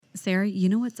Sarah, you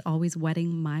know what's always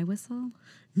wetting my whistle?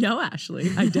 No,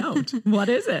 Ashley, I don't. What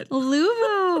is it?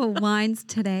 Luvo wines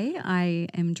today. I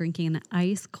am drinking an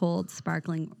ice cold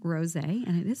sparkling rosé,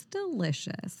 and it is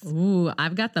delicious. Ooh,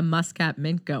 I've got the Muscat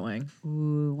Mint going.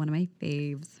 Ooh, one of my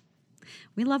faves.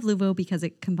 We love Luvo because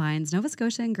it combines Nova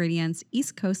Scotia ingredients,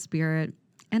 East Coast spirit,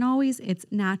 and always it's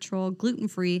natural,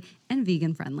 gluten-free, and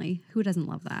vegan-friendly. Who doesn't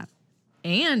love that?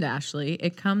 And Ashley,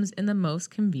 it comes in the most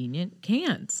convenient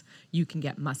cans. You can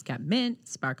get Muscat Mint,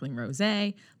 Sparkling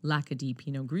Rosé, Lacadie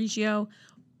Pinot Grigio,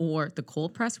 or the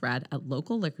Cold Press Red at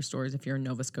local liquor stores if you're in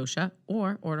Nova Scotia,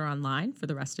 or order online for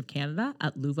the rest of Canada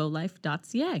at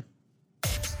luvolife.ca.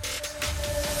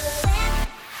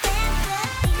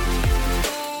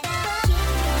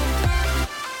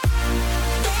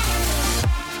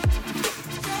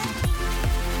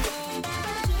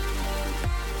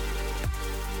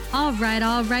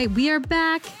 All right. We are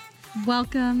back.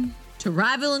 Welcome To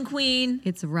Rival and Queen.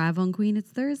 It's Rival and Queen. It's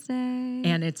Thursday.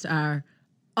 And it's our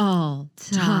All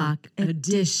Talk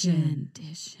Edition.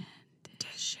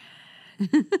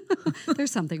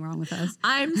 There's something wrong with us.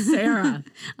 I'm Sarah.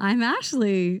 I'm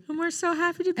Ashley. And we're so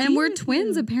happy to be And we're with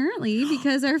twins, you. apparently,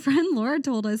 because our friend Laura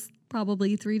told us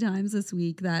probably 3 times this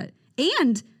week that,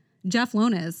 and Jeff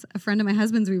Lonas, a friend of my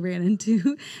husband's we ran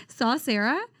into, saw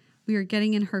Sarah. We were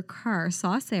getting in her car,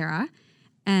 saw Sarah,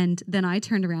 and then I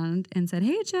turned around and said,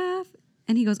 "Hey, Jeff."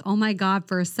 And he goes, "Oh my God,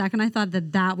 for a second I thought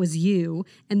that was you."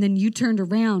 And then you turned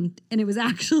around and it was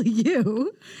actually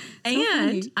you. And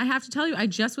funny. I have to tell you, I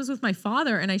just was with my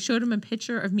father and I showed him a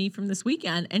picture of me from this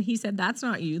weekend. And he said, "That's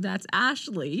not you, that's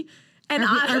Ashley." And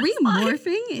Are we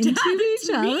morphing into "That's each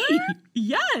me." other?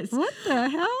 Yes. What the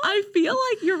hell? I feel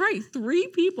like you're right. 3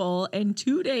 people in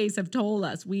 2 days have told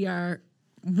us we are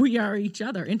each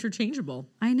other, interchangeable.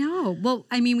 I know. Well,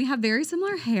 I mean, we have very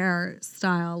similar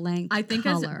hairstyle, length, I think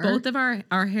color. as both of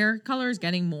our hair color is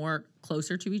getting more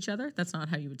closer to each other. That's not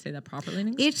how you would say that properly in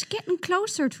English. It's getting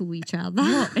closer to each other.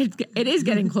 Well, it is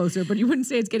getting closer, but you wouldn't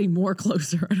say it's getting more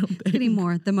closer, I don't think. Getting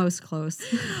more, the most close.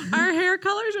 Our hair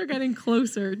colors are getting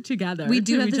closer together. We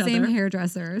do to have each the same other.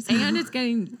 hairdressers. And it's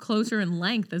getting closer in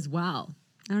length as well.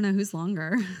 I don't know who's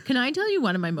longer. Can I tell you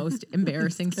one of my most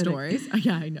embarrassing stories?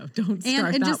 Yeah, I know. Don't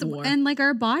start And that just war. and like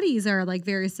our bodies are like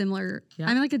very similar. Yeah.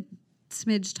 I'm like a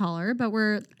smidge taller, but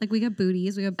we're like we got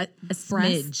booties, we got a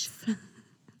breasts. smidge.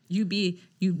 You be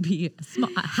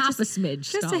a half a smidge.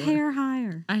 Just taller. a hair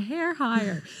higher. A hair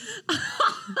higher.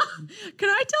 Can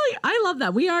I tell you, I love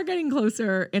that. We are getting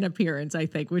closer in appearance, I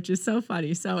think, which is so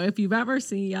funny. So if you've ever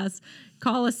seen us,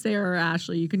 call us Sarah or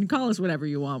Ashley. You can call us whatever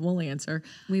you want. We'll answer.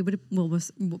 We will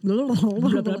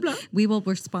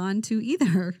respond to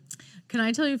either. Can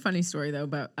I tell you a funny story, though,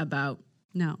 about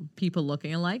No. people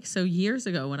looking alike? So years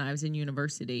ago when I was in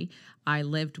university, I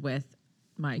lived with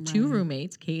my 2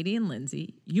 roommates, Katie and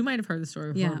Lindsay. You might have heard the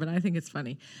story before, Yeah. but I think it's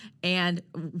funny. And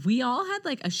we all had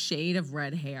like a shade of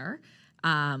red hair.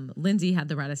 Lindsay had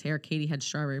the reddest hair. Katie had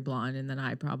strawberry blonde. And then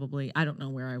I don't know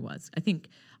where I was. I think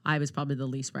I was probably the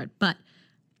least red. But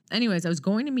anyways, I was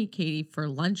going to meet Katie for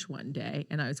lunch one day,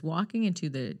 and I was walking into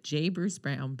the J. Bruce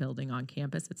Brown building on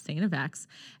campus at St. FX,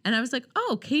 and I was like,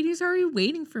 "Oh, Katie's already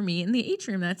waiting for me in the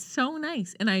atrium. That's so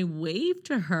nice." And I waved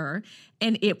to her,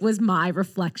 and it was my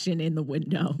reflection in the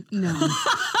window. No.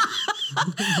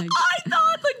 I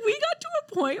thought like we got to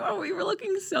a point where we were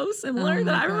looking so similar Oh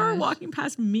that my I remember gosh. walking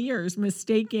past mirrors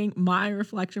mistaking my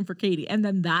reflection for Katie. And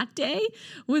then that day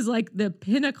was like the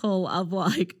pinnacle of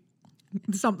like,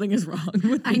 something is wrong with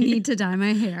me. I need to dye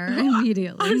my hair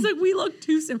immediately. I was like, we look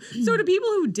too similar. So to people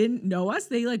who didn't know us,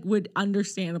 they like would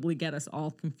understandably get us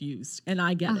all confused. And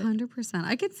I get it. 100%.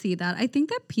 I could see that. I think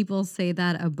that people say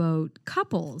that about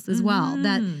couples as well,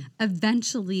 that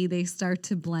eventually they start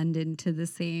to blend into the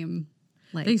same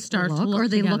like They start to look, look or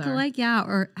they look together. alike. Yeah.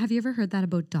 Or have you ever heard that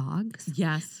about dogs?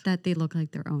 Yes. That they look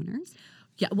like their owners?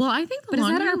 Yeah. Well, I think the But is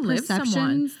longer that our you live perceptions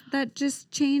someone, that just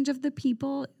change of the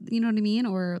people? You know what I mean?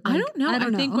 Or I like, don't know. I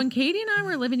know. think when Katie and I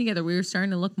were living together, we were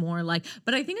starting to look more like,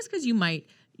 but I think it's because you might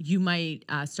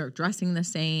start dressing the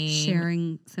same,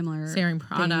 sharing similar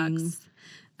products. things.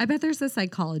 I bet there's a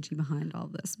psychology behind all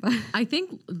this, but I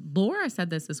think Laura said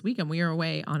this weekend. We were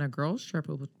away on a girls' trip,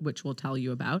 which we'll tell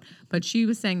you about. But she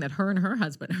was saying that her and her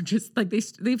husband are just like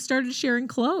they've started sharing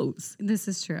clothes, this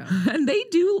is true. and they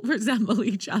do resemble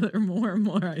each other more and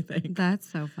more. I think. That's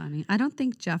so funny. I don't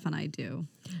think Jeff and I do.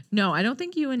 No, I don't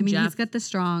think you and I mean, Jeff. he's got the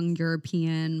strong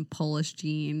European Polish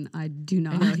gene. I do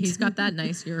not. I know he's got that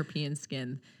nice European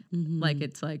skin, like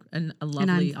it's like a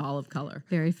lovely olive color.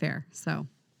 very fair. So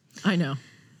I know.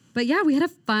 But yeah, we had a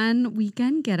fun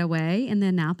weekend getaway in the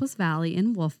Annapolis Valley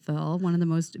in Wolfville, one of the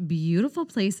most beautiful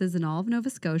places in all of Nova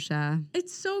Scotia.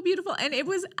 It's so beautiful. And it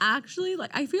was actually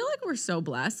like, I feel like we're so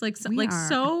blessed. Like, We are.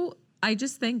 so I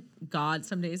just thank God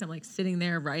some days I'm like sitting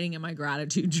there writing in my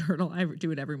gratitude journal. I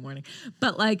do it every morning.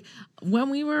 But like when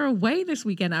we were away this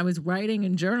weekend, I was writing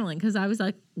and journaling because I was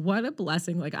like, what a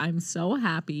blessing. Like, I'm so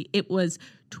happy. It was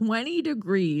 20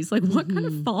 degrees. Like, what kind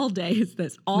of fall day is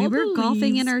this? We were the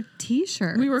golfing leaves- in our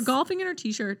t-shirts. We were golfing in our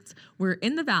t-shirts. We're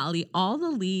in the valley. All the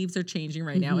leaves are changing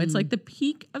right now. It's like the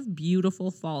peak of beautiful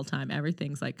fall time.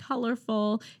 Everything's like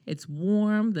colorful. It's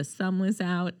warm. The sun was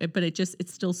out, but it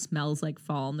still smells like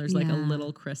fall. And there's like a Yeah.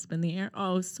 little crisp in the air.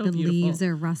 Oh, it's so The beautiful. leaves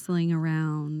are rustling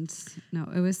around. No,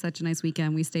 it was such a nice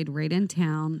weekend. We stayed right in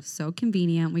town. So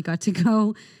convenient. We got to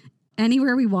go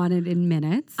anywhere we wanted in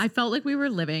minutes. I felt like we were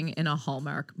living in a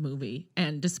Hallmark movie.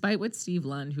 And despite what Steve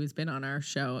Lund, who's been on our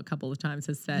show a couple of times,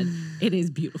 has said, it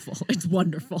is beautiful. It's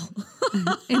wonderful.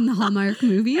 In the Hallmark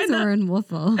movies or in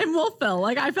Wolfville? And Wolfville,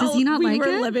 like I felt Does he not we like were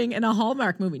it? living in a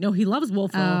Hallmark movie. No, he loves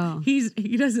Wolfville. Oh.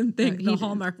 He doesn't think he the does.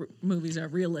 Hallmark movies are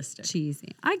realistic. Cheesy.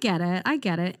 I get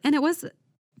it. And it was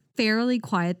fairly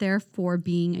quiet there for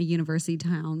being a university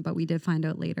town, but we did find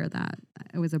out later that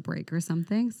it was a break or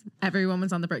something. Everyone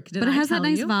was on the break. Did But it I has that tell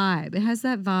nice you? vibe. It has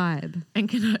that vibe.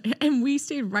 And we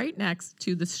stayed right next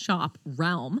to the shop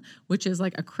Realm, which is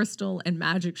like a crystal and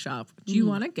magic shop. Do you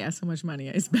want to guess how much money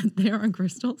I spent there on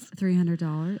crystals?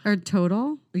 $300 or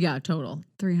total Yeah, total.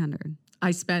 300. I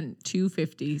spent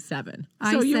 $257.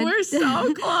 I So you said- were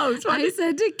so close. What I is-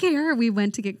 said to Kara, we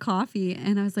went to get coffee,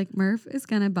 and I was like, Murph is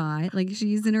gonna buy. Like,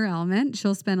 she's in her element.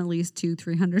 She'll spend at least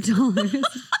 $200-$300.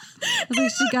 I was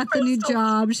like, she got the new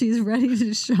job. She's ready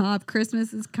to shop.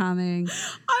 Christmas is coming.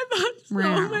 I bought so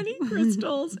Meow. many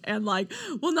crystals and like,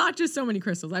 well, not just so many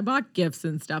crystals. I bought gifts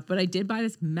and stuff, but I did buy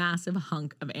this massive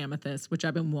hunk of amethyst, which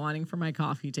I've been wanting for my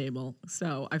coffee table.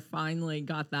 So I finally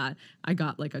got that. I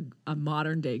got like a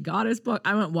modern day goddess book.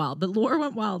 I went wild, but Laura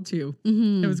went wild too.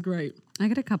 It was great. I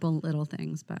got a couple little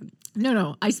things, but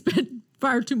No, I spent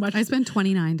far too much. I spent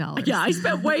 $29. Yeah, I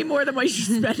spent way more than what you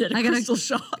spent at a I got a- crystal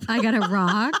shop. I got a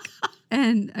rock,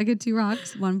 and I got 2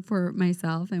 rocks, one for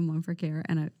myself and one for Kara,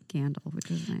 and a candle, which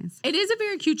was nice. It is a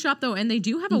very cute shop though, and they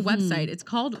do have a website. It's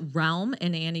called Realm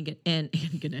and Annie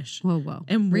Ganesh. Whoa.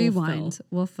 And Rewind.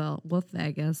 Wolf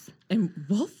Vegas. And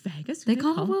Wolf Vegas. They Do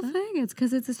call it it Wolf that? Vegas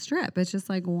because it's a strip. It's just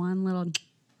like one little.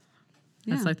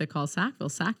 That's Yeah. like they call Sackville,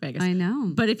 Sack Vegas. I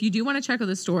know. But if you do want to check out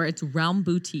the store, it's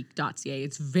realmboutique.ca.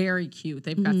 It's very cute.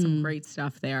 They've got some great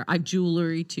stuff there. I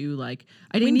jewelry too. Like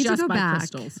I didn't need to just go buy back.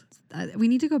 crystals. We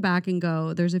need to go back and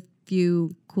go. There's a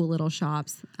few cool little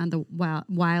shops and the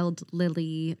Wild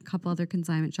Lily, a couple other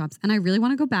consignment shops. And I really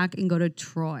want to go back and go to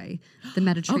Troy, the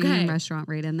Mediterranean Okay. restaurant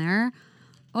right in there.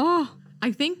 Oh,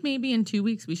 I think maybe in 2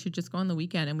 weeks we should just go on the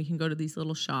weekend and we can go to these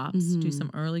little shops, do some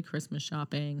early Christmas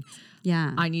shopping.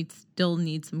 yeah. I still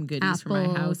need some goodies for my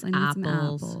house, Apples. I need some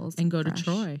apples, and go fresh. to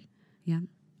Troy. yeah.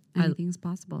 Anything's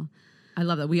possible. I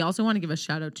love that. We also want to give a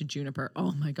shout out to Juniper.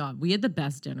 Oh my God, we had the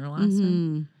best dinner last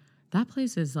night. That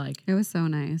place is like, It was so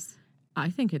nice. I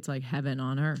think it's like heaven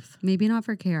on earth. Maybe not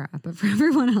for Kara, but for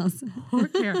everyone else. Poor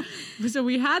Kara. So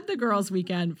we had the girls'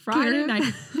 weekend Friday Kara,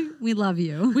 night. we love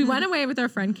you. We went away with our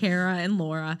friend Kara and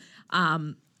Laura.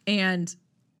 And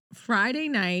Friday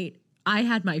night, I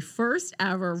had my first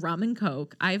ever rum and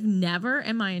Coke. I've never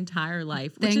in my entire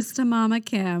life, Thanks to Mama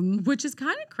Kim. which is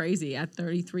kind of crazy at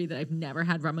 33 that I've never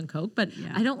had rum and Coke, but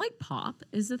I don't like pop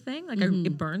is the thing. Like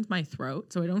it burns my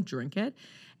throat, so I don't drink it.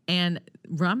 And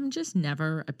rum just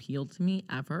never appealed to me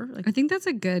ever. Like I think that's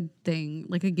a good thing,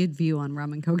 like a good view on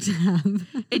rum and Coke to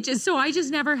have. so I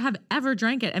just never have ever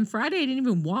drank it. And Friday I didn't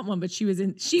even want one, but she was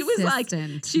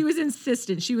Insistent.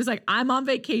 insistent. She was like, I'm on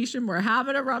vacation. We're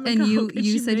having a rum and And Coke. you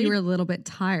she said you made- were a little bit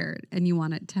tired and you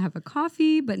wanted to have a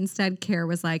coffee, but instead Kara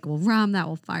was like, well, rum, that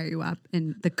will fire you up.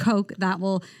 And the Coke, that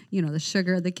will, the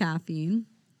sugar, the caffeine.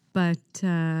 But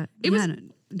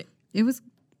it was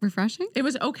refreshing. It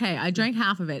was okay. I drank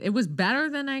half of it. It was better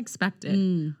than I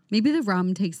expected. Maybe the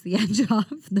rum takes the edge off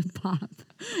the pop.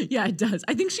 Yeah, it does.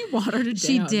 I think she watered it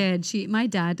She down. did. My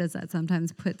dad does that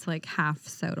sometimes, puts like half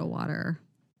soda water.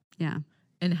 Yeah.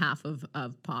 And half of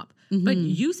pop. But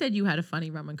you said you had a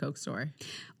funny rum and Coke story.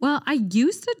 Well, I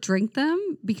used to drink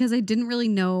them because I didn't really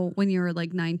know when you were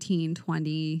like 19,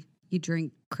 20, you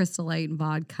drink Crystal Light and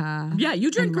vodka. Yeah,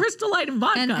 you drink Crystal Light and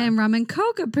vodka. And rum and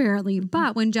Coke, apparently.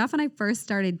 But when Jeff and I first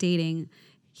started dating,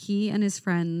 he and his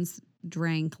friends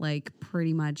drank like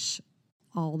pretty much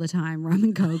all the time rum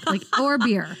and Coke, like or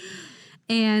beer.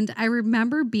 And I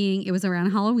remember it was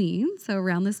around Halloween, so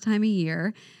around this time of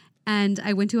year, and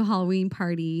I went to a Halloween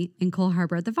party in Cole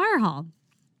Harbor at the fire hall.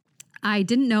 I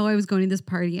didn't know I was going to this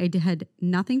party. Had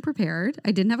nothing prepared.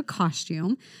 I didn't have a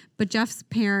costume, but Jeff's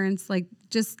parents, like,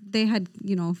 they had,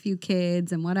 a few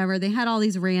kids and whatever. They had all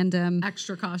these random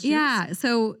Extra costumes. Yeah.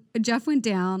 So Jeff went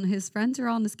down. His friends were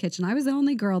all in his kitchen. I was the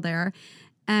only girl there.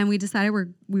 And we decided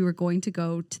we were going to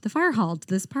go to the fire hall to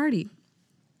this party.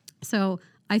 So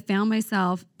I found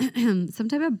myself some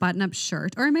type of button-up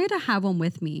shirt, or I may have one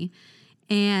with me,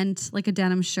 and like a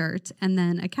denim shirt, and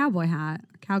then a cowgirl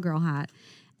hat.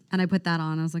 And I put that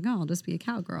on. I was like, oh, I'll just be a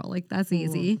cowgirl. Like, that's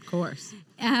easy. Of course.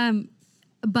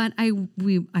 But I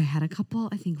had a couple,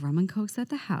 I think, rum and cokes at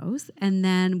the house, and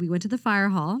then we went to the fire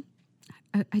hall.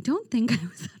 I don't think I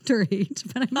was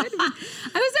underage, but I might have been. I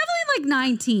was definitely like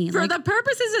 19. For the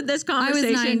purposes of this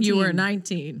conversation, you were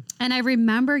 19. And I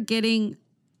remember getting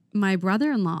my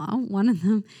brother-in-law, one of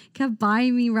them, kept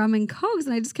buying me rum and cokes,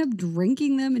 and I just kept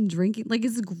drinking them and drinking. Like,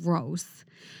 it's gross.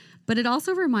 But it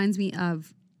also reminds me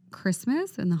of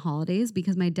Christmas and the holidays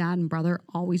because my dad and brother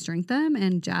always drink them,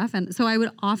 and Jeff. And so I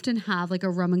would often have like a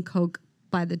rum and coke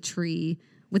by the tree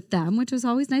with them, which was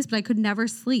always nice, but I could never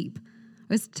sleep.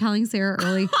 I was telling Sarah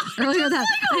earlier that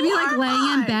I'd be like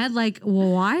laying in bed like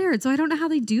wired. So I don't know how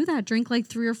they do that. Drink like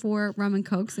 3 or 4 rum and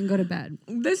cokes and go to bed.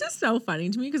 This is so funny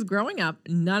to me because growing up,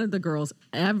 none of the girls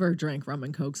ever drank rum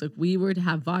and cokes. Like we would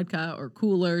have vodka or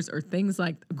coolers or things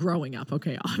like growing up.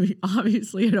 Okay,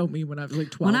 obviously I don't mean when I was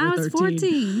like 12 when or 13. I was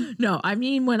 14. No, I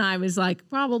mean when I was like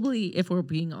probably, if we're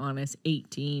being honest,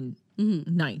 18.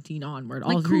 19 onward,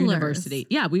 all through university.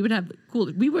 Yeah, we would have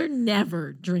cool. We were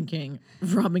never drinking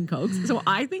rum and cokes. So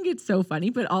I think it's so funny,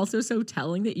 but also so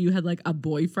telling that you had like a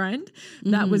boyfriend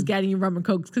that was getting you rum and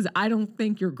cokes because I don't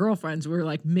think your girlfriends were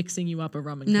like mixing you up a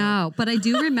rum and coke. No, but I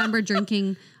do remember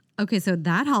drinking. Okay, so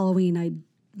that Halloween, I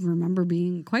remember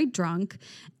being quite drunk.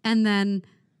 And then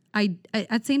I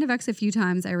at St. FX a few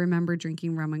times, I remember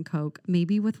drinking rum and coke,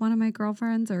 maybe with one of my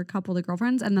girlfriends or a couple of the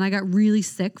girlfriends. And then I got really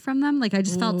sick from them. Like I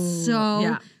just felt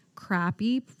so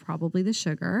crappy, probably the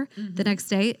sugar the next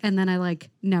day. And then I like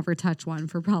never touched one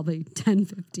for probably 10,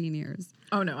 15 years.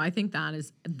 Oh no, I think that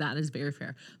is very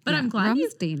fair. But I'm glad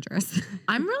rum's dangerous.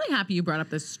 I'm really happy you brought up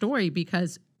this story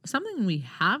because something we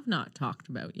have not talked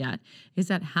about yet is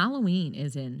that Halloween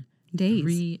is in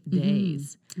 3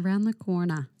 days. Around the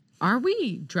corner. Are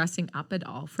we dressing up at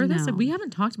all for this? No. We haven't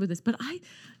talked about this, but I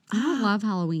don't love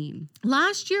Halloween.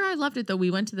 Last year, I loved it, though. We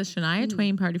went to the Shania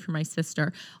Twain party for my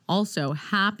sister. Also,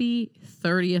 happy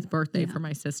 30th birthday for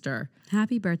my sister.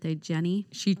 Happy birthday, Jenny.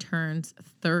 She turns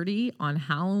 30 on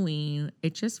Halloween.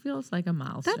 It just feels like a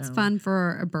milestone. That's fun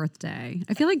for a birthday.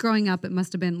 I feel like growing up, it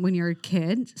must have been, when you're a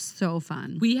kid, so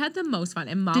fun. We had the most fun.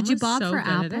 And Mom Did you was bob so for good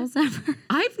at apples it. ever?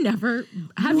 I've never.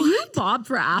 Have you bobbed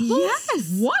for apples?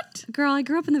 Yes. What? Girl, I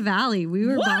grew up in the Valley. We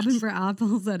were What? bobbing for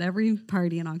apples at every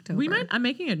party in October. I'm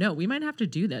making a note. We might have to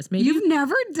do this. Maybe You've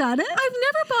never done it? I've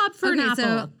never bobbed for an apple.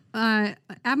 So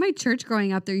at my church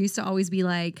growing up, there used to always be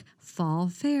like fall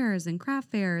fairs and craft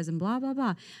fairs and blah, blah,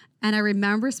 blah. And I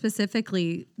remember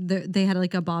specifically they had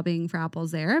like a bobbing for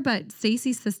apples there. But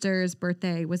Stacy's sister's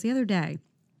birthday was the other day.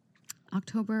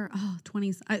 October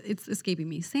 20th. It's escaping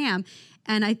me. Sam.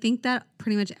 And I think that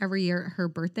pretty much every year her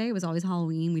birthday was always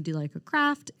Halloween. We'd do like a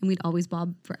craft and we'd always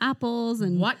bob for apples.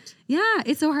 And What? Yeah,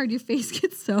 it's so hard. Your face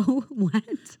gets so wet.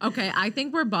 Okay, I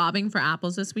think we're bobbing for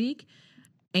apples this week,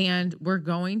 and we're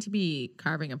going to be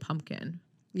carving a pumpkin.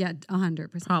 Yeah,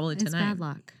 100%. Probably It's tonight. bad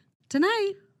luck.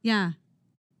 Tonight? Yeah.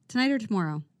 Tonight or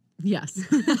tomorrow. Yes.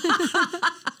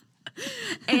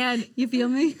 And You feel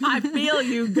me? I feel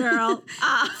you, girl.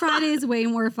 Friday is way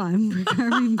more fun for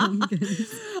carving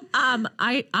pumpkins.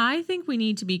 I think we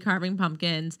need to be carving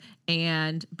pumpkins,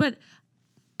 but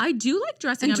I do like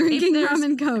dressing And up. drinking If there's- rum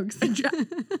and cokes.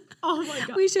 Oh my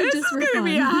god, We should this just is for gonna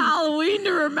be a fun. Halloween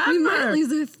to We remember. might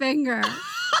lose a finger.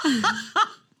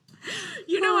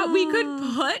 You know what? We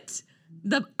could put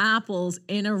the apples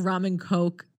in a rum and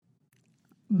coke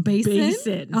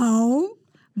basin. Oh,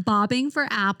 bobbing for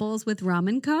apples with rum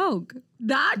and coke.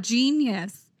 That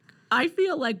Genius. I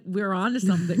feel like we're onto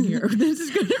something here. This is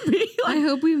going to be I like.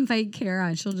 hope we invite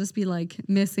Kara. She'll just be like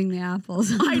missing the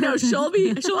apples. I know she'll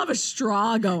have a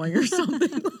straw going or something.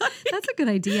 That's a good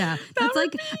idea. That's would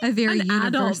like a very an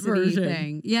adult university version.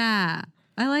 thing. Yeah.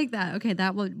 I like that. Okay,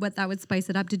 that would spice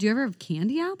it up. Did you ever have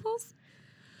candy apples?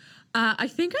 I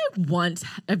think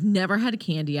I've never had a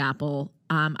candy apple.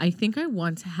 I think I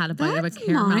once had a bite of a That's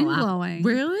caramel mind-blowing. apple.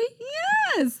 Really?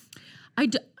 Yes. I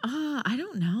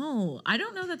don't know. I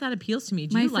don't know that appeals to me.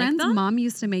 Do My you like friend's them? mom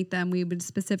used to make them. We would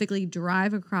specifically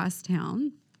drive across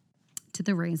town to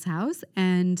the Ray's house,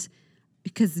 and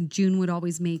because June would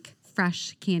always make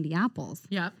fresh candy apples.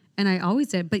 Yep. And I always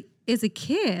did. But as a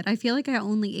kid, I feel like I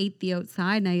only ate the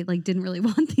outside and I like didn't really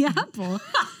want the apple.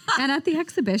 And at the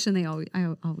exhibition, I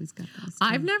always got those. Too.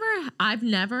 I've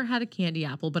never had a candy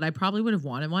apple, but I probably would have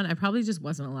wanted one. I probably just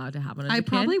wasn't allowed to have one as a kid.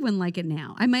 Probably wouldn't like it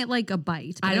now. I might like a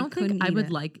bite. But I don't think I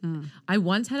would like. Oh. I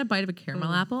once had a bite of a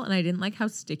caramel apple, and I didn't like how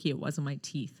sticky it was in my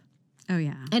teeth. Oh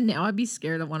yeah. And now I'd be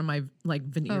scared that one of my like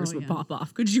veneers would pop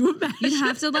off. Could you imagine? You'd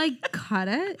have to like cut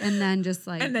it and then just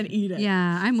like and then eat it.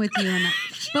 Yeah, I'm with you on that.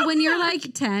 But when you're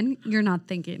like 10, you're not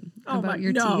thinking about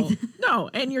your teeth. No,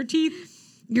 and your teeth.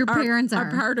 Your parents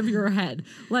are part of your head.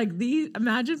 Like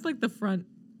imagine if like the front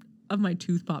of my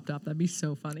tooth popped off. That'd be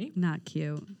so funny. Not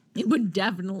cute. It would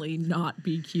definitely not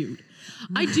be cute.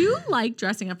 I do like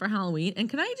dressing up for Halloween. And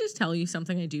can I just tell you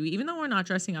something I do? Even though we're not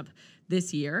dressing up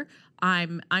this year,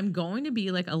 I'm going to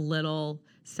be like a little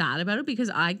sad about it because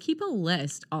I keep a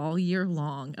list all year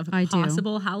long of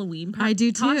possible Halloween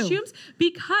costumes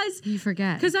because you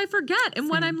forget. Because I forget and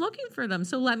when I'm looking for them.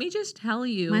 So let me just tell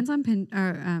you. Mine's on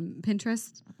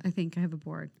Pinterest. I think I have a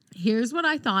board. Here's what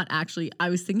I thought, actually. I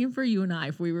was thinking for you and I,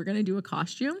 if we were going to do a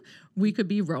costume, we could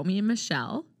be Romy and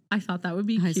Michelle. I thought that would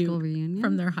be high cute school reunion.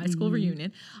 From their high school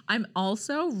reunion. I'm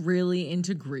also really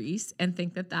into Grease and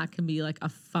think that can be like a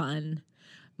fun.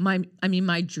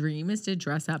 My dream is to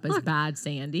dress up as Bad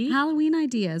Sandy. Halloween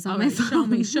ideas on my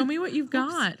phone. Show me what you've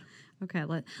got. Okay,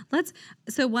 let's.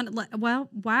 So while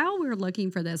we're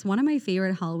looking for this, one of my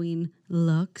favorite Halloween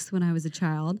looks when I was a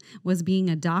child was being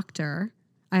a doctor.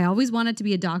 I always wanted to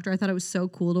be a doctor. I thought it was so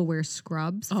cool to wear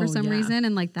scrubs for some reason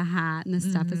and like the hat and the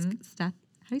stethoscope. How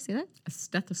do you say that? A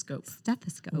stethoscope.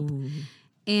 Ooh.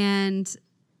 And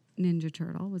Ninja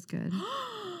Turtle was good.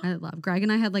 I love. Greg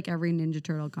and I had like every Ninja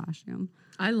Turtle costume.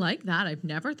 I like that. I've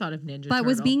never thought of Ninja Turtle. But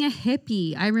was being a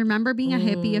hippie. I remember being a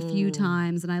hippie a few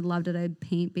times and I loved it. I'd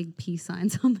paint big peace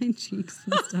signs on my cheeks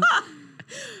and stuff.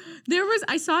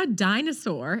 I saw a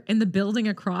dinosaur in the building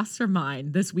across from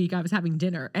mine this week. I was having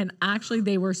dinner, and actually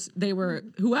they were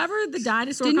whoever the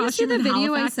dinosaur Didn't costume you see the in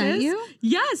video Halifax I sent is. you?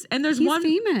 Yes, and there's He's one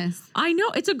famous. I know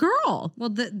it's a girl. Well,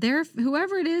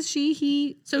 whoever it is,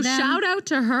 he. So them, shout out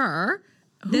to her.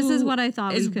 This is what I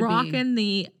thought is we could rocking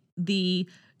the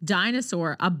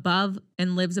dinosaur above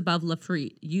and lives above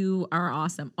Lafrite. You are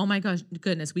awesome. Oh my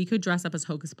goodness, we could dress up as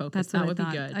Hocus Pocus. That would be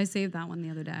good. I saved that one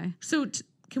the other day. So.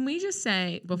 Can we just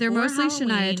say before they're mostly Halloween,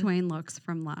 Shania Twain looks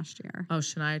from last year? Oh,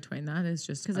 Shania Twain, that is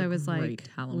just because I was great like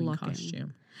Halloween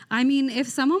costume. I mean, if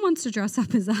someone wants to dress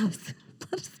up as us,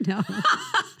 let us know.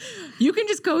 You can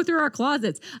just go through our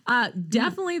closets.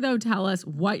 Definitely though, tell us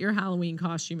what your Halloween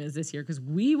costume is this year because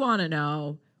we want to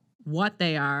know what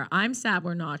they are. I'm sad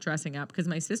we're not dressing up because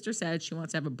my sister said she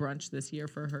wants to have a brunch this year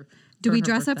for her. Do we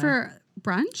dress up for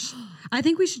brunch? I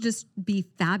think we should just be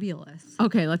fabulous.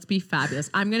 Okay, let's be fabulous.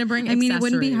 I'm gonna bring. I mean, it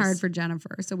wouldn't be hard for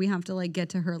Jennifer, so we have to like get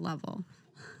to her level.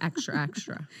 Extra.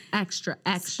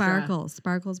 Sparkles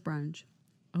brunch.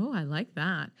 Oh, I like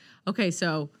that. Okay,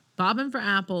 so bobbing for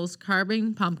apples,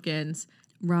 carving pumpkins.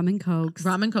 Rum and Cokes.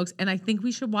 And I think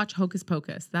we should watch Hocus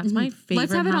Pocus. That's my favorite.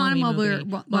 Let's have it Halloween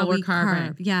on while we're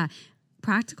carving. Yeah.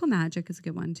 Practical Magic is a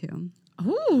good one too.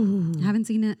 Ooh. Haven't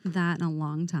seen that in a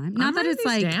long time. Not that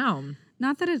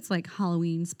it's like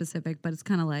Halloween specific, but it's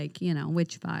kind of like,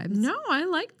 witch vibes. No, I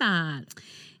like that.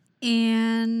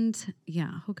 And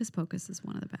yeah, Hocus Pocus is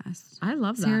one of the best. I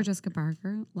love that. Sarah Jessica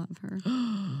Parker, love her.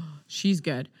 She's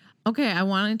good. Okay, I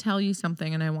want to tell you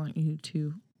something and I want you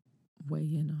to weigh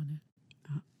in on it.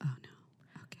 Oh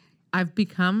no. Okay. I've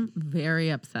become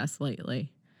very obsessed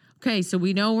lately. Okay, so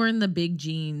we know we're in the big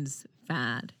jeans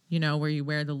fad, where you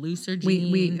wear the looser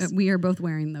jeans. We are both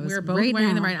wearing those. We're both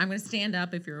wearing them right. I'm going to stand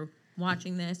up if you're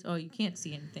watching this. Oh, you can't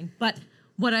see anything. But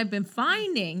what I've been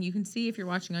finding, you can see if you're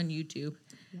watching on YouTube,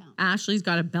 Ashley's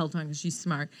got a belt on because she's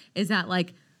smart, is that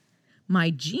like my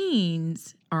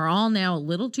jeans are all now a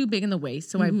little too big in the waist.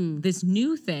 So I've this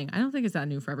new thing. I don't think it's that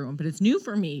new for everyone, but it's new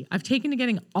for me. I've taken to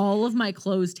getting all of my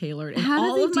clothes tailored and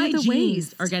all of my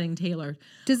jeans are getting tailored.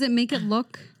 Does it make it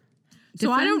look different?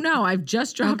 So I don't know. I've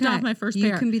just dropped off my first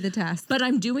pair. You can be the test. But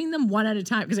I'm doing them one at a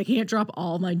time because I can't drop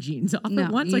all my jeans off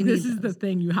at once. Like this is the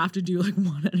thing. You have to do like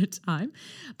one at a time.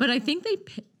 But I think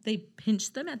they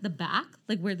pinch them at the back,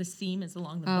 like where the seam is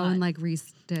along the butt. Oh, and like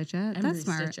restitch it. That's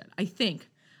smart. I think.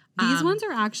 These ones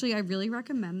are actually, I really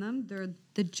recommend them. They're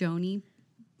the Joni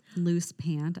loose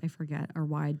pant, I forget, or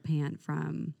wide pant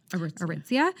from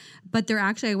Aritzia. But they're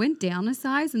actually, I went down a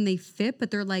size and they fit, but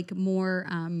they're like more,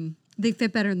 they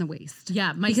fit better in the waist.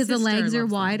 Yeah, because the legs are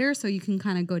wider, so you can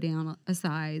kind of go down a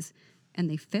size and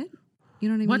they fit. You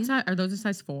know what I mean? What size? Are those a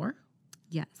size 4?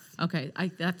 Yes. Okay,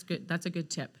 that's good. That's a good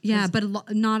tip. Yeah,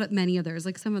 but not many others.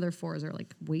 Like some of their 4s are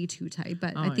like way too tight.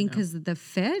 But I think because the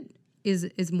fit,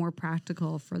 is more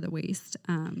practical for the waist.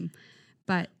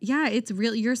 But yeah, it's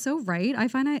really, you're so right. I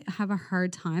find I have a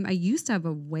hard time. I used to have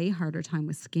a way harder time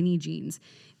with skinny jeans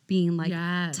being like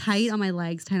tight on my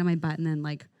legs, tight on my butt, and then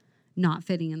like not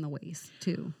fitting in the waist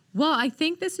too. Well, I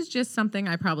think this is just something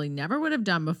I probably never would have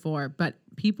done before, but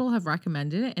people have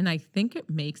recommended it, and I think it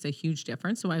makes a huge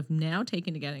difference. So I've now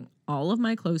taken to getting all of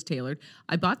my clothes tailored.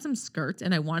 I bought some skirts,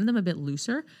 and I wanted them a bit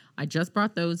looser. I just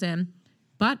brought those in,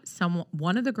 but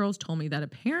one of the girls told me that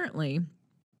apparently,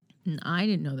 and I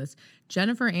didn't know this,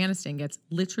 Jennifer Aniston gets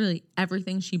literally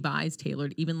everything she buys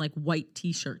tailored, even like white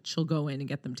t-shirts. She'll go in and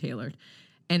get them tailored.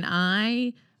 And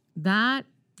that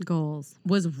goals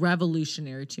was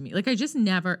revolutionary to me. Like I just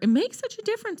never, it makes such a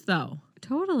difference though.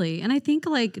 Totally. And I think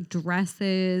like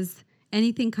dresses,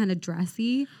 anything kind of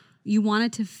dressy, you want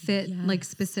it to fit like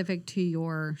specific to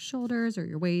your shoulders or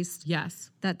your waist. Yes.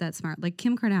 That's smart. Like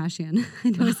Kim Kardashian. I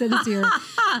know I said this here.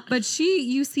 But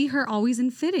you see her always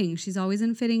in fittings. She's always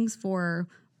in fittings for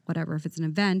whatever, if it's an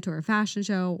event or a fashion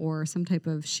show or some type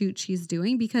of shoot she's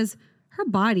doing, because her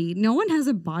body, no one has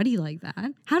a body like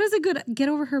that. How does it get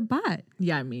over her butt?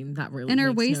 Yeah, I mean, that really and her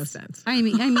makes waist, no sense. I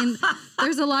mean,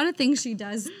 there's a lot of things she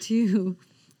does to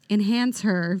enhance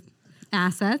her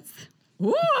assets.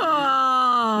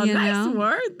 Whoa, nice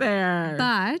word there.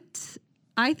 But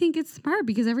I think it's smart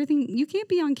because everything, you can't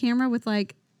be on camera with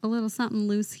like a little something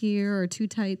loose here or too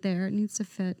tight there. It needs to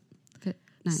fit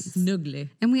nice. Snugly.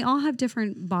 And we all have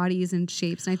different bodies and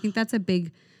shapes. And I think that's a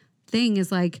big thing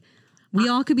is like, we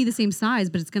all could be the same size,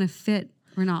 but it's going to fit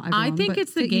or not. Everyone, I think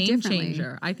it's the game differently.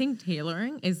 changer. I think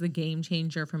tailoring is the game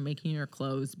changer for making your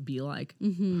clothes be like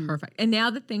perfect. And now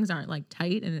that things aren't like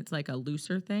tight and it's like a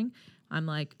looser thing, I'm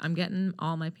like, I'm getting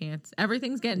all my pants.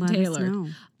 Everything's getting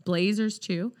tailored. Blazers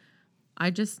too.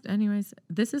 Anyways,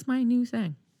 this is my new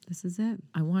thing. This is it.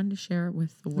 I wanted to share it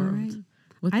with the world. Right.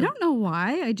 I don't know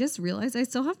why. I just realized I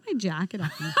still have my jacket on.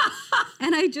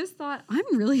 And I just thought,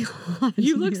 I'm really hot.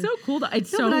 You look so cool. It's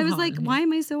so but I was hot like, why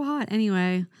am I so hot?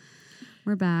 Anyway,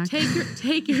 we're back.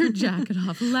 Take your jacket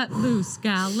off. Let loose,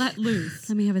 gal. Let loose.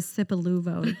 Let me have a sip of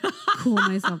Luvo to cool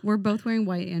myself. We're both wearing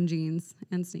white and jeans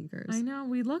and sneakers. I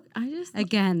know.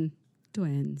 Again,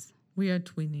 twins. We are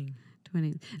twinning.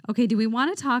 Okay, do we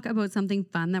want to talk about something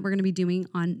fun that we're going to be doing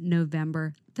on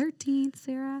November 13th,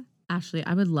 Sarah? Ashley,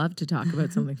 I would love to talk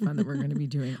about something fun that we're going to be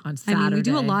doing on Saturday. I mean, we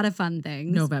do a lot of fun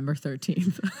things. November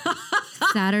 13th.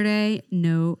 Saturday,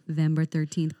 November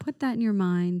 13th. Put that in your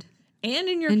mind. And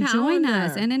in your calendar. calendar. Join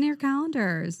us and in your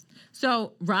calendars.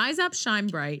 So Rise Up Shine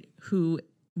Bright,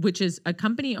 which is a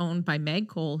company owned by Meg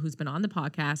Cole, who's been on the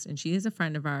podcast, and she is a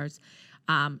friend of ours.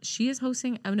 She is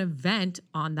hosting an event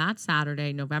on that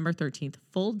Saturday, November 13th,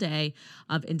 full day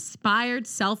of inspired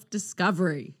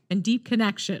self-discovery and deep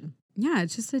connection. Yeah,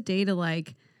 it's just a day to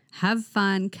like have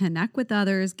fun, connect with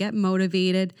others, get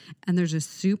motivated. And there's a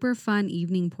super fun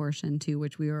evening portion too,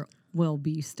 which will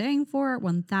be staying for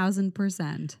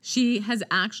 1000%. She has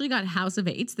actually got House of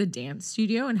Eights, the dance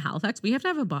studio in Halifax. We have to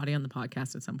have a body on the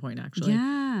podcast at some point, actually.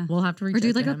 Yeah. We'll have to reach out or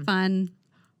do to like him. A fun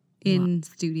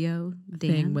in-studio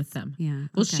thing with them. Yeah.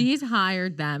 Well, she's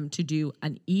hired them to do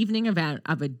an evening event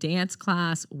of a dance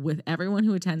class with everyone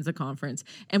who attends the conference.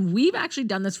 And we've actually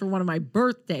done this for one of my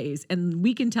birthdays, and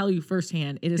we can tell you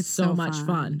firsthand, it's so much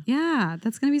fun. Yeah,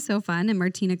 that's going to be so fun. And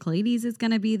Martina Kalades is going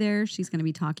to be there. She's going to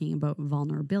be talking about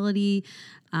vulnerability.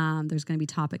 There's going to be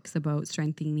topics about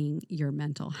strengthening your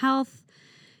mental health.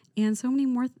 And so many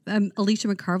more. Alicia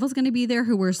McCarville's going to be there,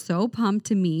 who we're so pumped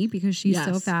to meet because she's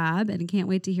so fab and can't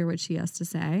wait to hear what she has to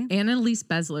say. And Elise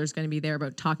Besler is going to be there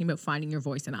talking about finding your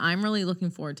voice. And I'm really looking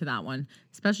forward to that one,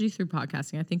 especially through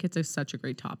podcasting. I think it's such a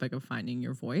great topic of finding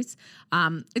your voice.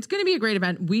 It's going to be a great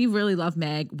event. We really love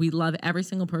Meg. We love every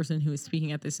single person who is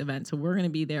speaking at this event. So we're going to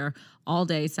be there all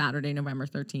day, Saturday, November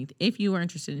 13th. If you are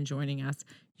interested in joining us,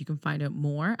 you can find out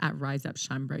more at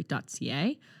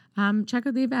riseupshinebright.ca. Check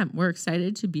out the event. We're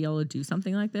excited to be able to do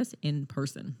something like this in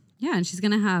person. Yeah, and she's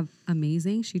going to have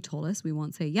amazing, she told us, we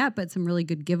won't say yet, but some really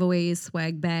good giveaways,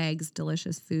 swag bags,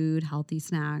 delicious food, healthy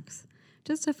snacks.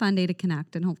 Just a fun day to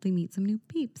connect and hopefully meet some new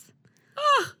peeps.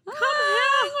 Oh, come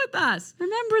hang with us.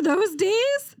 Remember those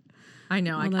days? I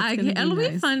know. It'll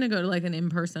be fun to go to like an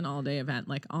in-person all-day event.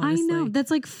 Like, honestly. I know. That's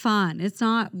like fun. It's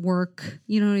not work.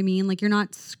 You know what I mean? Like, you're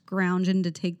not scrounging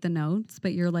to take the notes,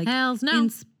 but you're like Hells no.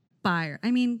 inspired.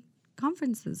 I mean,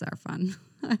 conferences are fun.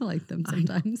 I like them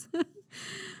sometimes.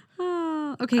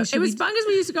 Okay. It was fun because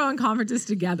we used to go on conferences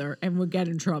together and would get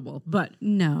in trouble, but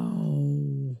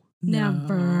no,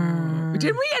 never.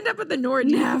 didn't we end up at the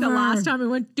Nordique the Never. last time we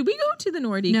went? Did we go to the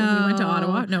Nordique when we went to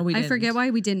Ottawa? No, we didn't. I forget why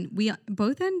we didn't. We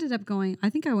both ended up going. I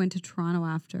think I went to Toronto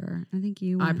after. I think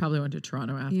you went. I probably went to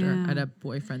Toronto after. Yeah. I had a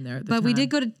boyfriend there at the But time. we did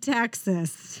go to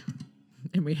Texas.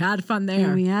 And we had fun And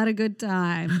there. we had a good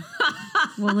time.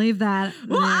 We'll leave that.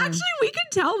 Well, there. actually, we can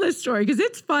tell this story because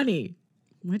it's funny.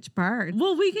 Which part?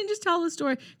 Well, we can just tell the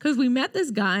story because we met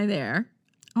this guy there.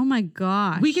 Oh my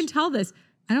gosh. We can tell this.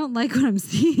 I don't like what I'm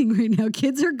seeing right now.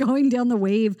 Kids are going down the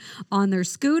wave on their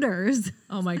scooters.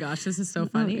 Oh my gosh, this is so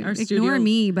funny. Our Ignore studio.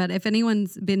 me, but if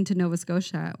anyone's been to Nova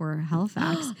Scotia or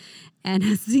Halifax and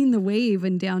has seen the wave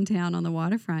in downtown on the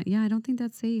waterfront, yeah, I don't think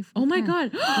that's safe. Oh my Okay.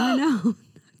 God. I know.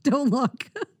 Don't look.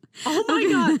 Oh my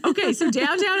God. Okay, so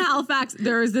downtown Halifax,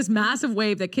 there is this massive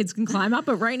wave that kids can climb up,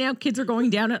 but right now kids are going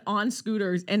down it on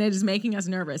scooters and it is making us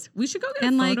nervous. We should go get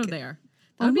And, a photo like, there.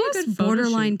 That would be a Almost good photo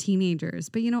borderline shoot. teenagers.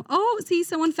 But see,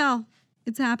 someone fell.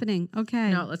 It's happening. Okay.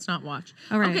 No, let's not watch.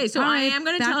 All right. Okay, so All I right, am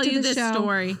going to back tell to you the this show.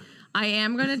 story. I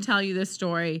am going to tell you this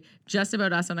story just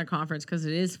about us on a conference because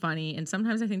it is funny. And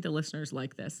sometimes I think the listeners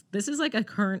like this. This is like a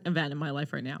current event in my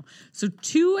life right now. So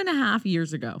 2.5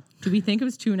 years ago, do we think it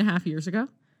was 2.5 years ago?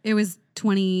 It was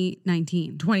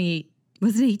 2019. 28.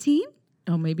 Was it 18?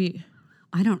 Oh, maybe.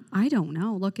 I don't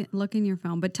know. Look in your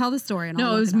phone. But tell the story. And I'll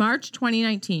No, look it was it up. March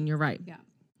 2019. You're right. Yeah.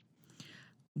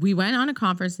 We went on a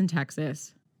conference in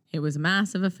Texas. It was a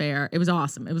massive affair. It was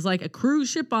awesome. It was like a cruise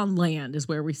ship on land is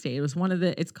where we stayed. It was one of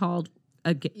the, it's called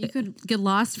a, You could get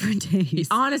lost for days.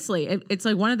 honestly, it's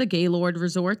like one of the Gaylord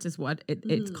resorts is what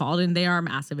it's called. And they are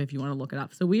massive if you want to look it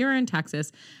up. So we are in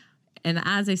Texas. And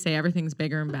as they say, everything's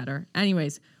bigger and better.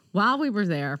 Anyways, while we were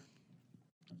there,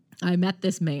 I met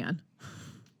this man.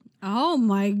 Oh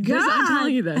my God. This- I'm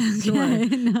telling you this story.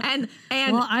 Okay, no.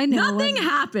 And Well, I know nothing what-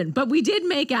 happened, but we did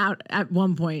make out at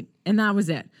one point, and that was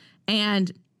it.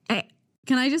 And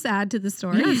Can I just add to the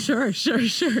story? yeah, sure.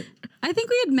 I think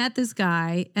we had met this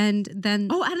guy, and then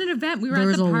Oh, at an event, we were there at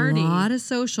was the party. a lot of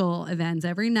social events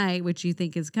every night, which you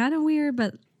think is kind of weird,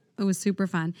 but it was super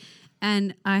fun.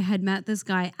 And I had met this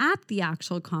guy at the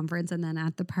actual conference and then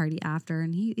at the party after,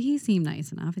 and he seemed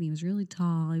nice enough, and he was really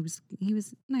tall. He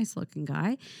was a nice looking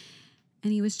guy.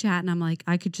 And he was chatting. I'm like,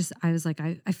 I was like,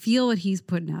 I feel what he's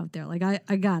putting out there. Like,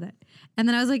 I got it. And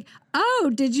then I was like,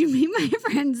 oh, did you meet my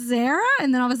friend Sarah?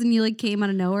 And then all of a sudden you like came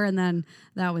out of nowhere, and then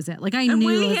that was it. Like I And knew.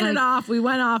 we I was hit like, it off. We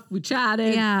went off. We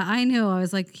chatted. yeah, I knew. I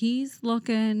was like, he's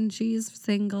looking. She's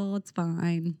single. It's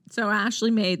fine. So Ashley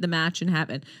made the match in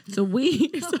heaven. So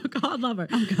so God love her.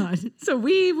 Oh God. So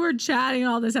we were chatting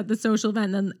all this at the social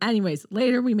event. And then anyways,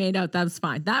 later we made out. That was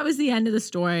fine. That was the end of the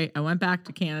story. I went back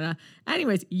to Canada.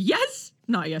 Anyways,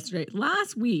 not yesterday.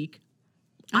 Last week,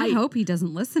 I hope he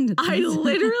doesn't listen to this. I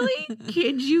literally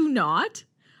kid you not.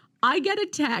 I get a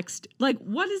text, like,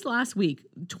 what is last week?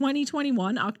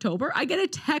 2021, October? I get a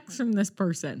text from this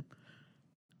person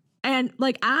and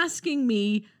like asking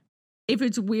me if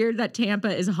it's weird that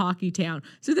Tampa is a hockey town.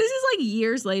 So this is like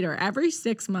years later. Every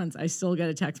 6 months, I still get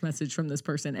a text message from this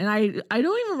person. And I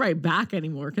don't even write back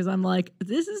anymore because I'm like,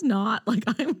 this is not, like,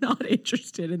 I'm not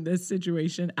interested in this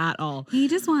situation at all. He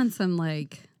just wants some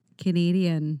like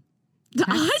Canadian.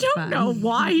 I don't know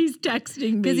why he's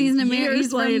texting me Because he's an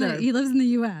years American. later. He lives in the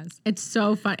U.S. It's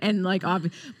so fun and like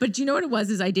obvious. But you know what it was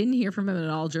is I didn't hear from him at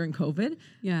all during COVID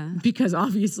Yeah. because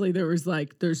obviously there's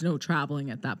no traveling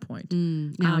at that point.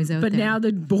 Now he's out But there. now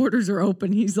the borders are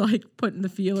open. He's like putting the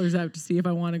feelers out to see if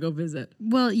I want to go visit.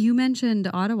 Well, you mentioned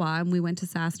Ottawa, and we went to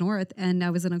Sass North, and I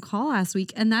was in a call last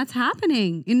week, and that's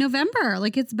happening in November.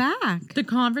 Like it's back. The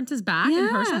conference is back in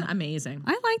Yeah. person. Amazing.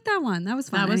 I like that one. That was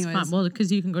fun. That was Anyways. fun. Well,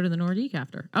 because you can go to the Nordique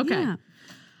after. Okay. Yeah.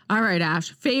 All right,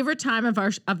 Ash. Favorite time of All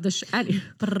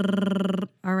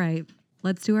right.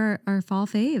 Let's do our fall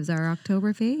faves, our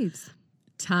October faves.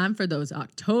 time for those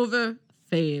October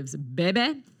faves,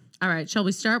 baby. All right. Shall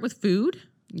we start with food?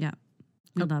 Yeah.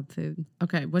 I love food.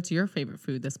 Okay. What's your favorite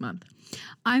food this month?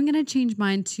 I'm going to change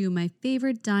mine to my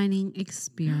favorite dining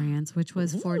experience, which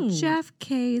was for Jeff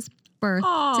K's birthday.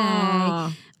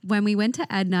 Aw. When we went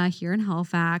to Edna here in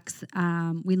Halifax,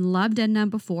 we loved Edna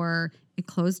before. It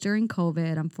closed during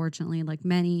COVID, unfortunately, like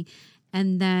many.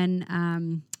 And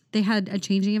then they had a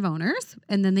changing of owners,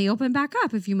 and then they opened back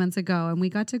up a few months ago, and we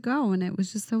got to go, and it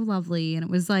was just so lovely. And it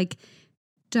was like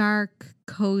dark,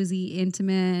 cozy,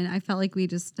 intimate. I felt like we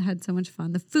just had so much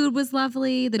fun. The food was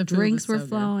lovely. The food drinks was were so good.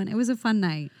 flowing. It was a fun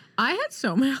night. I had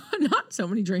so many, not so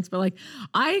many drinks, but like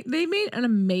they made an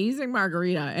amazing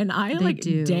margarita and I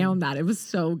do. downed that. It was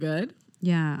so good.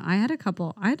 Yeah, I had a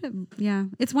couple. Yeah.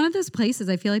 It's one of those places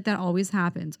I feel like that always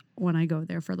happens when I go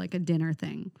there for like a dinner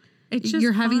thing. It's just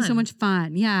You're having so fun. much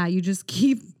fun. Yeah, you just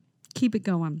keep it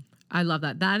going. I love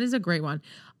that. That is a great one.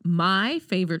 My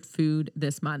favorite food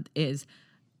this month is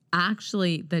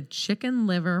actually the chicken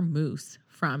liver mousse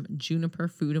from Juniper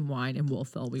Food and Wine in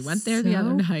Wolfville. We went there the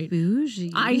other night.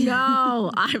 Bougie. I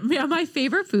know. My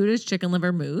favorite food is chicken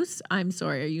liver mousse. I'm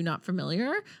sorry. Are you not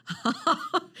familiar?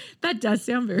 That does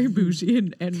sound very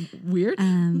bougie and weird.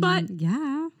 But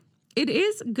yeah. it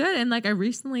is good. And like I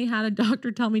recently had a doctor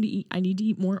tell me I need to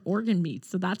eat more organ meats.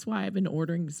 So that's why I've been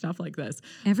ordering stuff like this.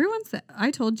 Everyone said,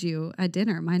 I told you at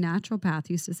dinner, my naturopath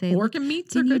used to say, Organ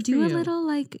meats are can you good for do you. a little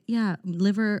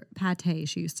liver pate,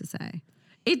 she used to say.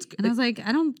 It's And I was like,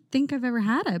 I don't think I've ever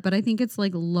had it, but I think it's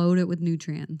like loaded with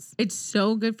nutrients. It's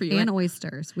so good for you. And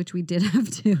oysters, which we did have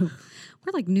too.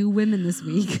 We're like new women this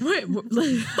week.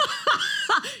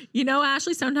 You know,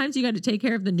 Ashley, sometimes you got to take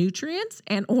care of the nutrients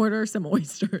and order some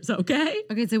oysters, okay?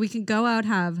 Okay, so we can go out,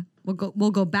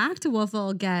 we'll go back to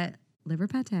Wolfville, get liver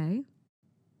pate,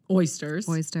 Oysters.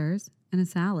 and a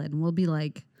salad. And we'll be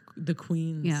like, The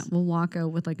queens. yeah, we'll walk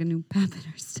out with like a new pep in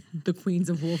our step. The queens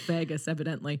of Wolf Vegas,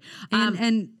 evidently.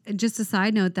 And just a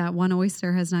side note, that one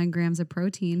oyster has 9 grams of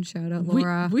protein. Shout out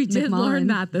Laura. We did McMullen. learn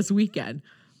that this weekend.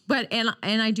 But and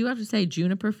I do have to say,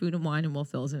 Juniper Food and Wine in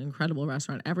Wolfville is an incredible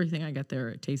restaurant. Everything I get there,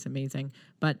 it tastes amazing.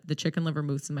 But the chicken liver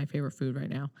mousse is my favorite food right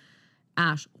now.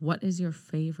 Ash, what is your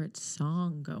favorite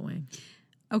song going?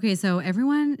 Okay, so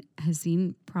everyone has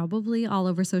seen probably all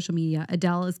over social media,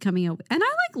 Adele is coming out. And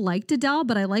I liked Adele,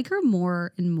 but I like her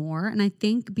more and more. And I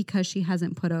think because she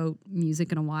hasn't put out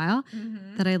music in a while,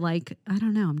 that I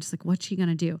don't know. I'm just like, what's she going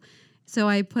to do? So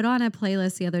I put on a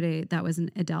playlist the other day that was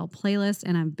an Adele playlist,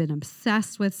 and I've been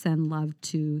obsessed with Send My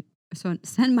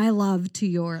Love to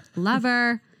Your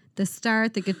Lover, the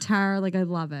start, the guitar, like I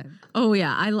love it. Oh,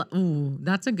 yeah. Ooh,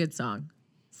 that's a good song.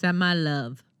 Send My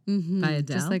Love by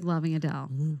Adele. Just like loving Adele.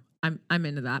 Ooh, I'm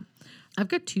into that. I've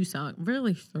got 2 songs,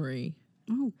 really 3.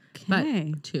 Okay.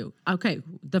 But 2. Okay.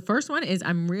 The first one is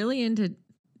I'm really into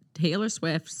Taylor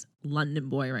Swift's London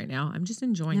Boy right now. I'm just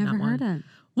enjoying Never that one. heard it.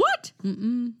 What?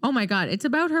 Mm-mm. Oh my God. It's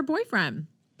about her boyfriend.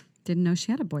 Didn't know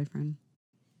she had a boyfriend.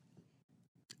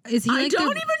 Is he I like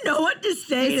don't even know what to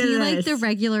say is to he this. like the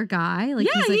regular guy? Like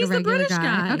Yeah, he's like he's a the regular British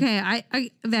guy. Okay,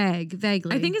 I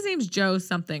vaguely. I think his name's Joe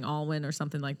something Alwyn or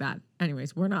something like that.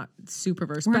 Anyways, we're not super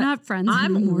versed. we're but not friends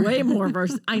I'm anymore. way more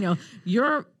versed. I know.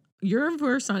 You're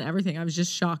versed on everything. I was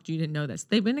just shocked you didn't know this.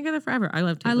 They've been together forever. I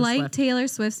love Taylor I Swift. like Taylor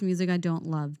Swift's music. I don't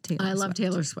love Taylor I Swift. love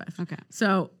Taylor Swift. Okay.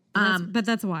 So But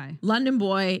that's why. London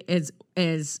Boy is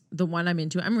the one I'm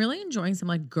into. I'm really enjoying some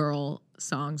like girl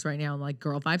songs right now, like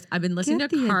girl vibes. I've been listening Get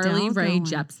to the Carly Adele Rae going.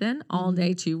 Jepsen all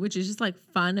day too, which is just like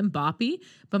fun and boppy.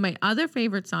 But my other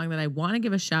favorite song that I want to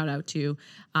give a shout out to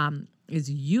is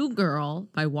You Girl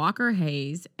by Walker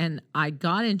Hayes. And I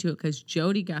got into it because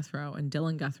Jody Guthrow and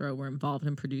Dylan Guthrow were involved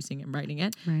in producing and writing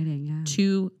it. Writing, yeah.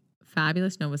 2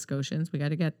 fabulous Nova Scotians. We got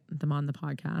to get them on the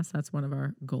podcast. That's one of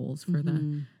our goals for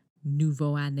the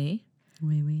Nouveau Année.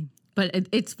 Oui, oui. But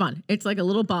it's fun. It's like a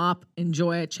little bop.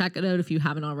 Enjoy it. Check it out if you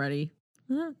haven't already.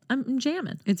 I'm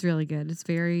jamming. It's really good.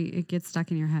 It gets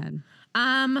stuck in your head.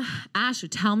 Ash,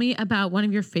 tell me about one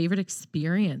of your favorite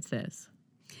experiences.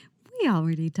 We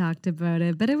already talked about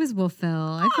it, but it was Wolfville.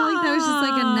 I feel like that was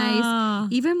just like a nice,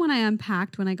 even when I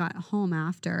unpacked when I got home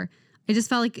after, I just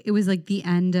felt like it was like the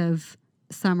end of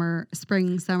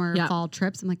spring, summer, Yeah. fall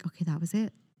trips. I'm like, okay, that was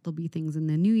it. There'll be things in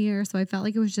the new year. So I felt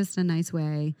like it was just a nice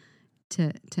way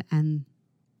to end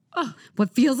what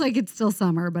feels like it's still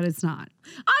summer, but it's not.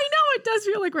 I know it does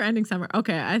feel like we're ending summer.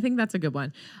 Okay, I think that's a good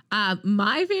one.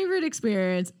 My favorite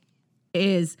experience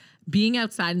is being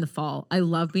outside in the fall. I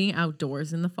love being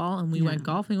outdoors in the fall. And we went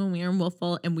golfing when we were in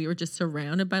Wolfville, and we were just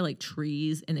surrounded by like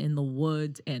trees and in the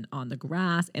woods and on the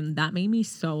grass. And that made me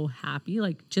so happy,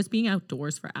 like just being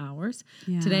outdoors for hours.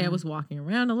 Yeah. Today I was walking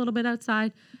around a little bit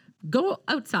outside. Go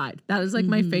outside. That is like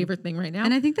my favorite thing right now.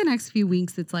 And I think the next few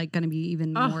weeks, it's like going to be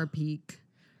even more peak.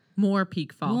 More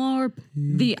peak fall. More peak.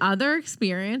 The other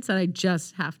experience that I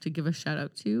just have to give a shout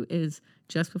out to is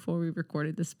just before we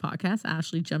recorded this podcast,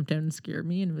 Ashley jumped out and scared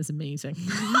me, and it was amazing.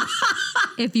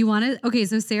 If you want to, okay,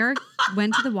 so Sarah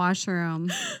went to the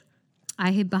washroom.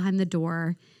 I hid behind the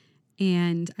door,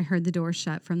 and I heard the door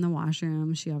shut from the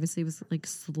washroom. She obviously was like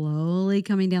slowly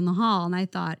coming down the hall, and I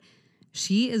thought,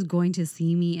 she is going to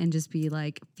see me and just be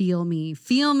like, feel me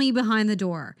behind the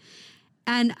door.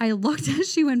 And I looked as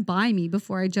she went by me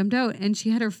before I jumped out, and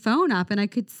she had her phone up, and I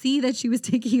could see that she was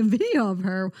taking a video of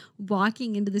her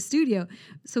walking into the studio.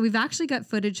 So we've actually got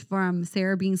footage from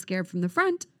Sarah being scared from the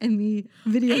front and me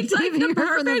videotaping It's like the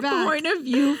her from the perfect back. point of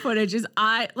view footage is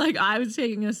I was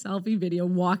taking a selfie video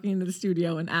walking into the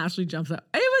studio, and Ashley jumps up.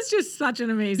 It was just such an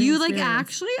amazing You like experience.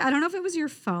 actually, I don't know if it was your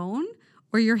phone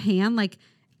or your hand, like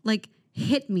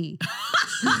hit me.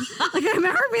 Like I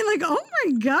remember being like, oh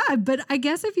my God. But I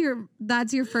guess if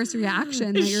that's your first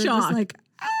reaction, that you're Shock. just like,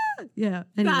 ah. Yeah.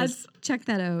 Anyways, check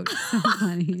that out. So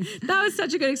funny. That was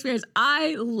such a good experience.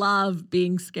 I love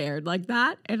being scared like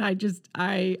that. And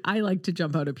I like to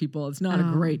jump out at people. It's not a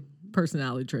great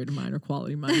personality trait of mine or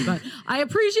quality of mine, but I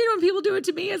appreciate when people do it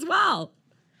to me as well.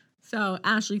 So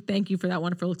Ashley, thank you for that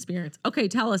wonderful experience. Okay,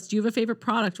 tell us, do you have a favorite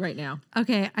product right now?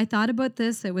 Okay, I thought about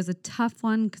this. It was a tough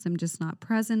one because I'm just not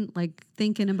present, like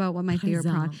thinking about what my favorite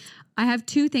product. I have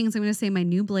two things. I'm going to say my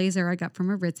new blazer I got from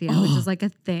Aritzia, which is like a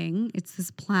thing. It's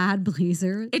this plaid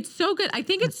blazer. It's so good. I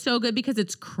think it's so good because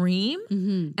it's cream,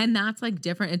 and that's like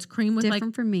different. It's cream with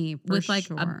different for me, with like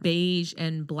a beige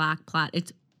and black plaid.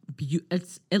 It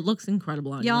looks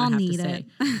incredible on you. I have need to say.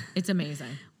 it. It's amazing.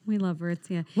 We love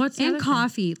Aritzia. What's the and other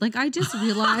coffee? Like I just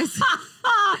realized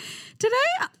today,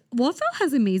 Wolfville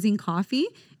has amazing coffee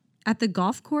at the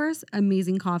golf course.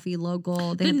 Amazing coffee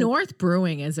local. The North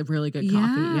Brewing is a really good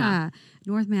coffee. Yeah,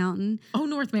 North Mountain. Oh,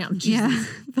 North Mountain. Jesus. Yeah,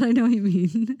 but I know what you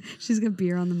mean. She's got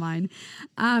beer on the mind.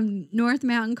 North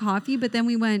Mountain coffee. But then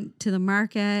we went to the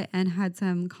market and had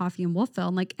some coffee in Wolfville.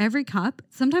 And like every cup,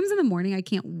 sometimes in the morning, I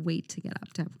can't wait to get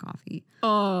up to have coffee.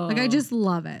 Oh, like I just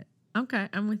love it. Okay,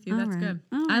 I'm with you. That's good.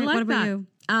 All I right. like What about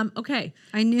that. you? Okay.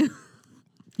 I knew.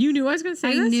 You knew I was going to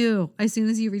say this? I knew as soon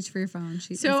as you reached for your phone.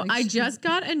 So I just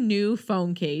got a new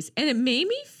phone case and it made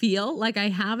me feel like I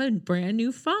have a brand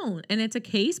new phone. And it's a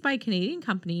case by a Canadian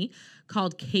company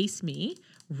called Case Me,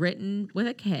 written with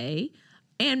a K.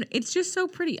 And it's just so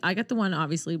pretty. I got the one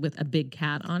obviously with a big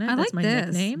cat on it. I That's like my this.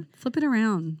 nickname. Flip it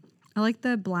around. I like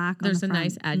the black. There's on the a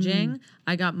nice front. edging.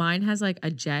 I got mine has like a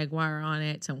jaguar on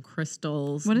it, some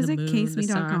crystals. What is the it? moon,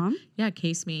 Caseme.com? Yeah,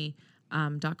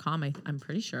 caseme.com. I'm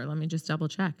pretty sure. Let me just double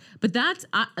check. But that's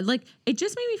like, it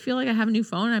just made me feel like I have a new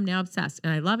phone. I'm now obsessed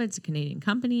and I love it. It's a Canadian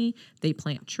company. They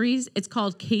plant trees. It's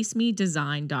called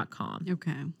casemedesign.com.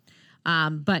 Okay.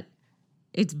 But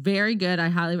it's very good. I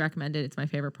highly recommend it. It's my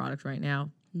favorite product right now.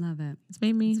 Love it. It's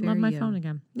made me love very my you. phone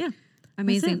again. Yeah.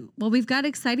 Amazing. Well, we've got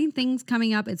exciting things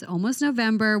coming up. It's almost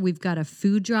November. We've got a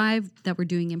food drive that we're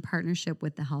doing in partnership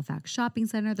with the Halifax Shopping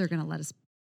Center. They're going to let us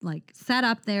like set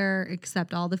up there,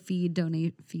 accept all the feed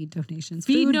donations.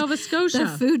 Feed Food- Nova Scotia. The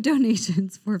food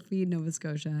donations for Feed Nova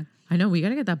Scotia. I know. We got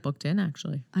to get that booked in,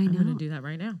 actually. I know. I'm going to do that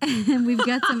right now. And we've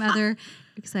got some other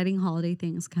exciting holiday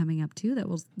things coming up too that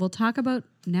we'll talk about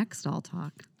next. I'll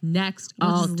talk. Next, We'll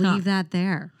I'll just talk. leave that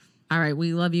there. All right.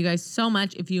 We love you guys so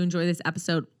much. If you enjoy this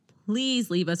episode, please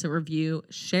leave us a review,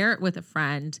 share it with a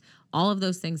friend. All of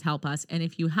those things help us. And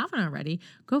if you haven't already,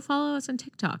 go follow us on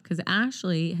TikTok because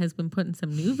Ashley has been putting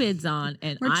some new vids on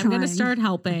and I'm going to trying. start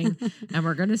helping and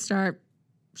we're going to start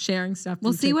sharing stuff.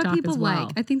 We'll from see what TikTok people as well.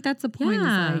 like. I think that's the point.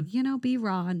 Yeah. Is like, be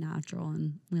raw and natural.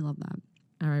 And we love that.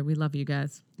 All right. We love you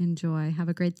guys. Enjoy. Have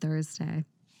a great Thursday.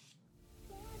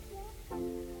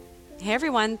 Hey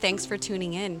everyone, thanks for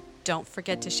tuning in. Don't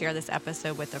forget to share this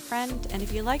episode with a friend, and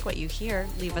if you like what you hear,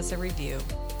 leave us a review.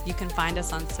 You can find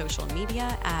us on social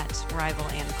media at Rival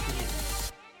and Queen.